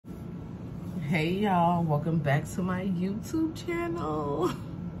Hey y'all, welcome back to my YouTube channel.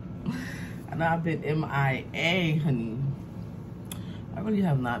 I know I've been MIA, honey. I really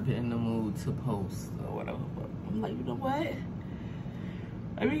have not been in the mood to post or whatever, but I'm like, you know what?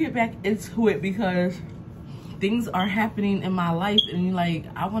 Let me get back into it because things are happening in my life and like,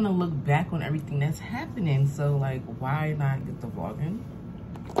 I want to look back on everything that's happening. So like, why not get the vlogging?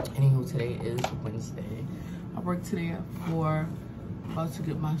 Anywho, today is Wednesday. I worked today at 4. About to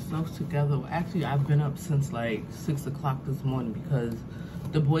get myself together. Actually, I've been up since like 6 o'clock this morning because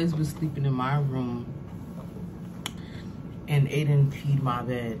the boys were sleeping in my room and Aiden peed my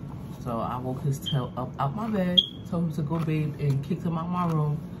bed. So I woke his tail up out my bed, told him to go bathe, and kicked him out my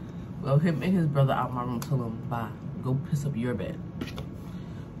room. Well, him and his brother out my room, told him, bye, go piss up your bed.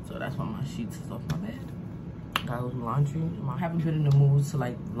 So that's why my sheets is off my bed. Got a little laundry. I haven't been in the mood to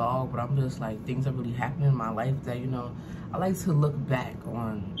like vlog, but I'm just like, things are really happening in my life that, you know, I like to look back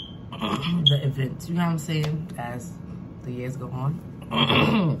on the events, you know what I'm saying, as the years go on.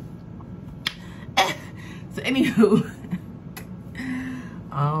 So anywho,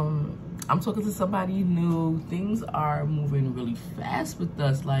 I'm talking to somebody new. Things are moving really fast with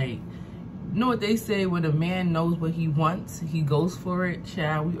us. Like, you know what they say, when a man knows what he wants, he goes for it.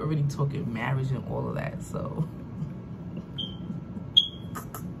 Child, we already talking marriage and all of that, so.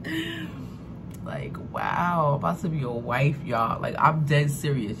 Like, wow, I'm about to be a wife, y'all. Like, I'm dead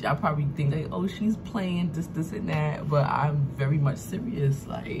serious. Y'all probably think like, oh, she's playing this and that, but I'm very much serious.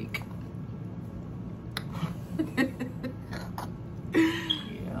 Like, yeah,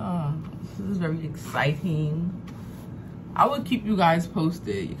 this is very exciting. I would keep you guys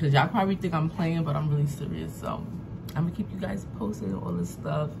posted because y'all probably think I'm playing, but I'm really serious. So I'm gonna keep you guys posted on all this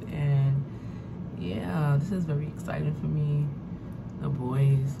stuff. And yeah, this is very exciting for me. The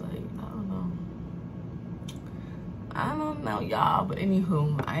boys, like, I don't know, y'all. But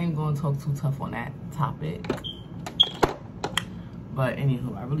anywho, I ain't gonna talk too tough on that topic. But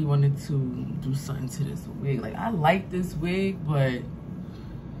anywho, I really wanted to do something to this wig. Like, I like this wig, but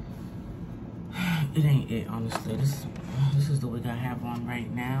it ain't it, honestly. This is the wig I have on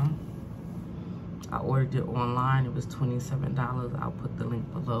right now. I ordered it online. It was $27. I'll put the link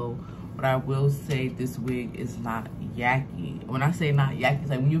below. But I will say this wig is not yucky. When I say not yucky, it's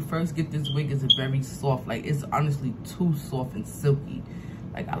like when you first get this wig, it's very soft. Like, it's honestly too soft and silky.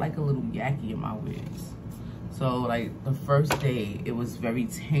 Like, I like a little yucky in my wigs. So, like, the first day, it was very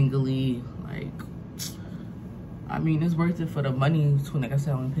tingly. Like, I mean, it's worth it for the money. Like I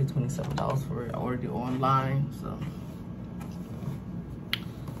said, I only paid $27 for it. I ordered it online, so.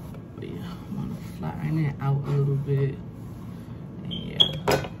 But yeah, I'm gonna flatten it out a little bit. And yeah.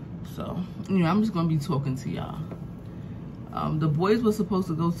 So, anyway, I'm just gonna be talking to y'all. The boys were supposed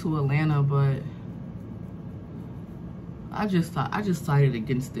to go to Atlanta, but I just decided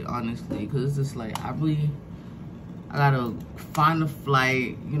against it, honestly, because it's just like, I gotta find a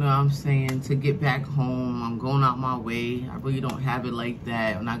flight, you know what I'm saying, to get back home. I'm going out my way. I really don't have it like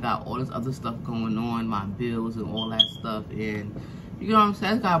that. And I got all this other stuff going on, my bills and all that stuff. And you know what I'm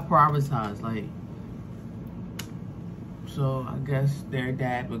saying? I gotta prioritize, like. So I guess their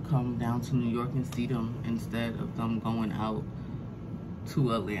dad would come down to New York and see them instead of them going out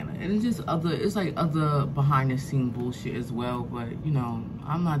to Atlanta. And it's just it's like other behind the scene bullshit as well. But you know,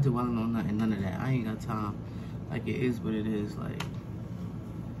 I'm not dwelling on none of that. I ain't got time. Like, it is what it is. Like,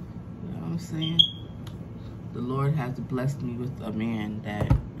 you know what I'm saying? The Lord has blessed me with a man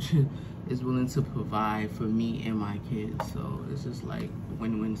that is willing to provide for me and my kids. So it's just like a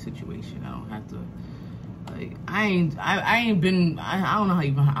win-win situation. I don't have to. Like, I don't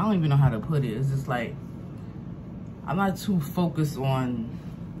even know how to put it. It's just like, I'm not too focused on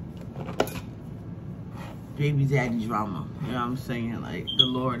baby daddy drama. You know what I'm saying? Like, the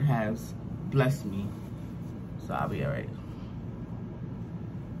Lord has blessed me, so I'll be all right.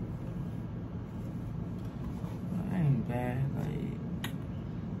 That ain't bad. Like,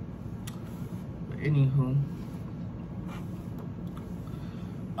 but anywho.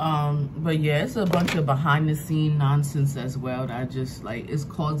 But yeah, it's a bunch of behind the scene nonsense as well that I just, like, it's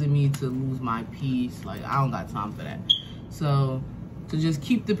causing me to lose my peace. Like, I don't got time for that. So to just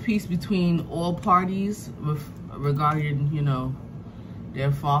keep the peace between all parties regarding, you know,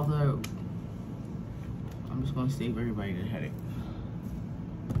 their father, I'm just gonna save everybody the headache.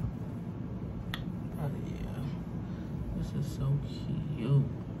 Oh yeah, this is so cute.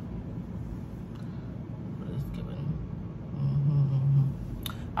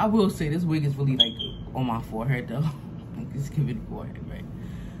 I will say this wig is really like on my forehead though. Like, just give it a forehead, right?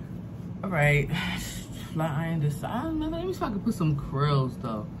 All right, flat iron this side. Let me see if I can put some curls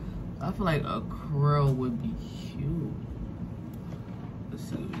though. I feel like a curl would be cute. let's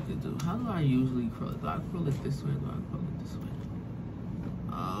see what we could do. How do I usually curl it? Do I curl it this way? Do I curl it this way?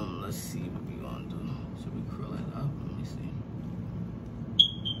 Let's see what we gonna do. Should we curl it up? Let me see.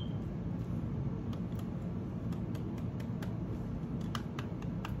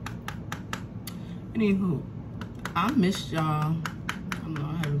 Anywho, I missed y'all. I know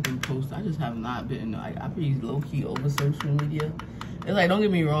I haven't been posting. I just have not been. Like, I be low-key over social media. It's like, don't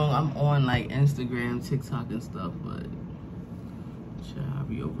get me wrong, I'm on like Instagram, TikTok and stuff, but I'll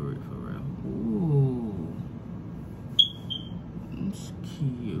be over it for real. Ooh, that's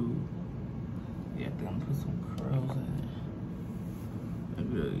cute. Yeah, I think I'm gonna put some curls in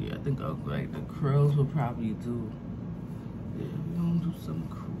it. Yeah, I think like the curls will probably do. Yeah, we're gonna do some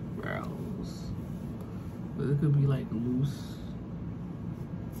curls, but it could be like loose,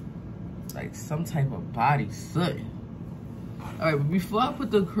 like some type of body soot. All right, but before I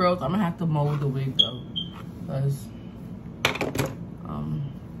put the curls, I'm gonna have to mold the wig though, because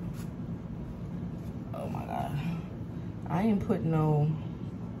oh my god, I ain't put no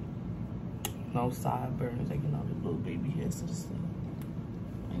sideburns, like, you know, the little baby hairs to the side.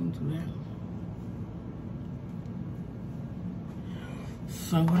 I ain't do that.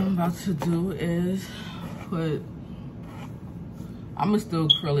 So what I'm about to do is I'm gonna still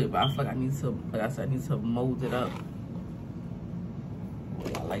curl it, but I feel like I need to, like I said, I need to mold it up.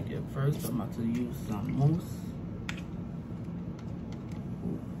 I like it first. I'm about to use some mousse.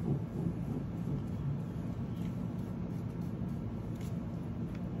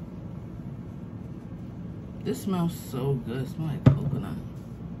 This smells so good. It smells like coconut.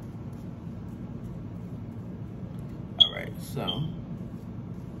 All right, so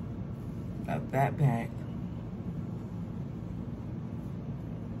got that back.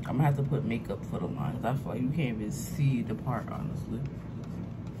 I'm gonna have to put makeup for the lines. I feel like you can't even see the part, honestly.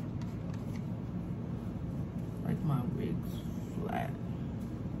 Like my wig's flat.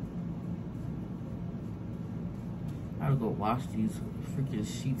 I gotta go wash these freaking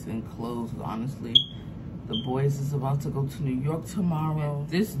sheets and clothes, honestly. The boys is about to go to New York tomorrow.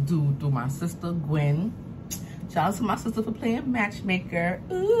 This dude through my sister Gwen. Shout out to my sister for playing matchmaker.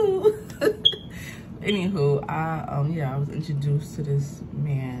 Ooh. Anywho, I was introduced to this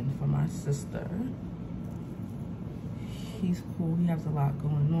man from my sister. He's cool. He has a lot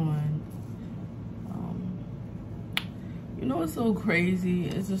going on. You know what's so crazy?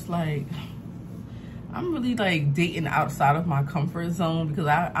 It's just like, I'm really like dating outside of my comfort zone, because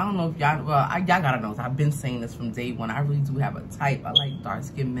I don't know if y'all, well, y'all gotta know, I've been saying this from day one. I really do have a type. I like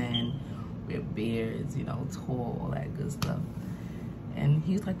dark-skinned men with beards, you know, tall, all that good stuff. And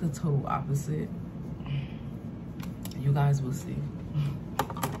he's like the total opposite. You guys will see.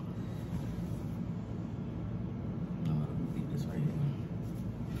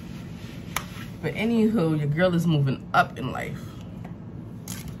 But anywho, your girl is moving up in life.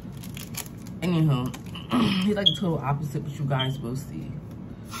 Anywho, he's like the total opposite, but you guys will see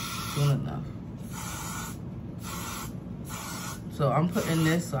soon enough. So I'm putting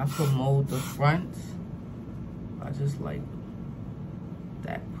this so I can mold the front. I just like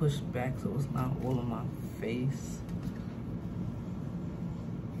that push back so it's not all on my face.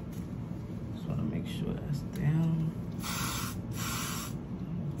 Just want to make sure that's down.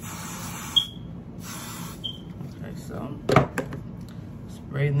 So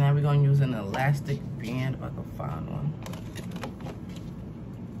spray. Now we're gonna use an elastic band if I can find one.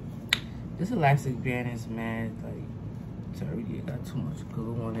 This elastic band is mad like dirty. It got too much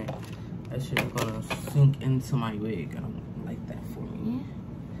glue on it. That shit is gonna sink into my wig. I don't like that for me.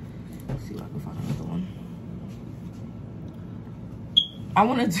 Let's see if I can find another one.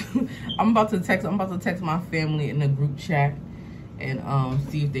 I'm about to text my family in the group chat and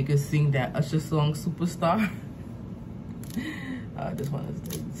see if they could sing that Usher song Superstar. I just want to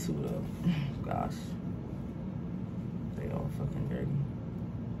stay suit up. Gosh. They all fucking dirty.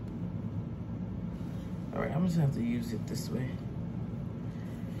 Alright, I'm just gonna have to use it this way.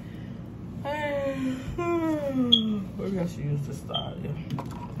 Maybe I should use this style, yeah.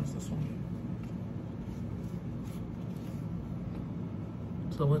 That's this one.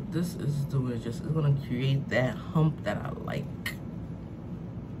 So what this is doing is just, it's gonna create that hump that I like.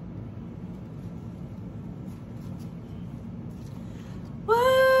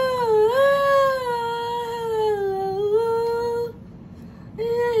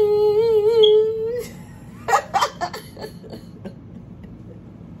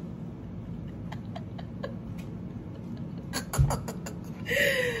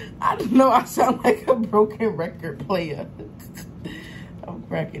 I know I sound like a broken record player. I'm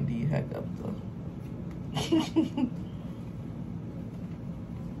cracking the heck up though.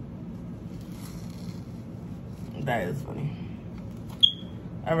 That is funny.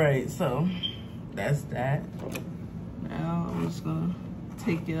 All right, so that's that. Now I'm just gonna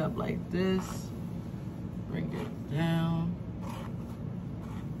take it up like this, bring it down.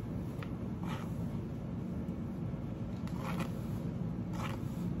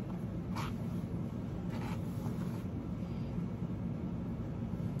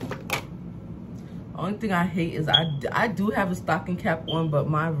 Only thing I hate is I do have a stocking cap on, but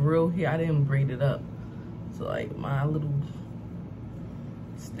my real hair, I didn't braid it up. So like my little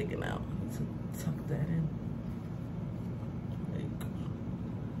sticking out. I need to tuck that in.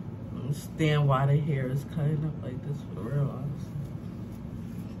 Like, understand why the hair is cutting up like this for real, honestly.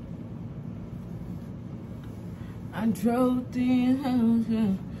 I drove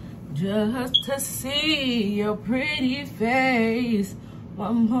the just to see your pretty face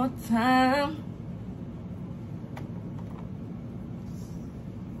one more time.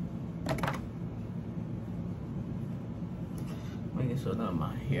 Making sure none of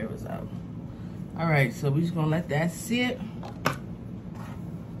my hair is out. All right, so we're just gonna let that sit.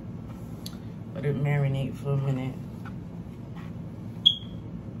 Let it marinate for a minute.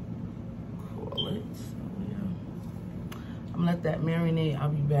 Cool it. So yeah, I'm gonna let that marinate. I'll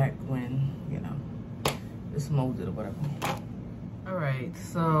be back when, you know, it's molded or whatever. All right,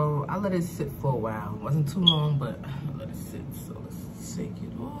 so I let it sit for a while. It wasn't too long, but I let it sit. So let's take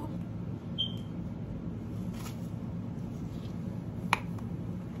it off.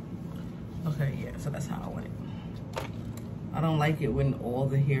 Okay, yeah, so that's how I want it. I don't like it when all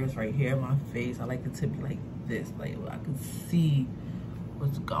the hair is right here in my face. I like it to be like this, like I can see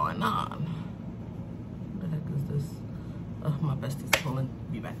what's going on. What the heck is this? Oh, my bestie's pulling.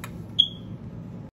 Be back.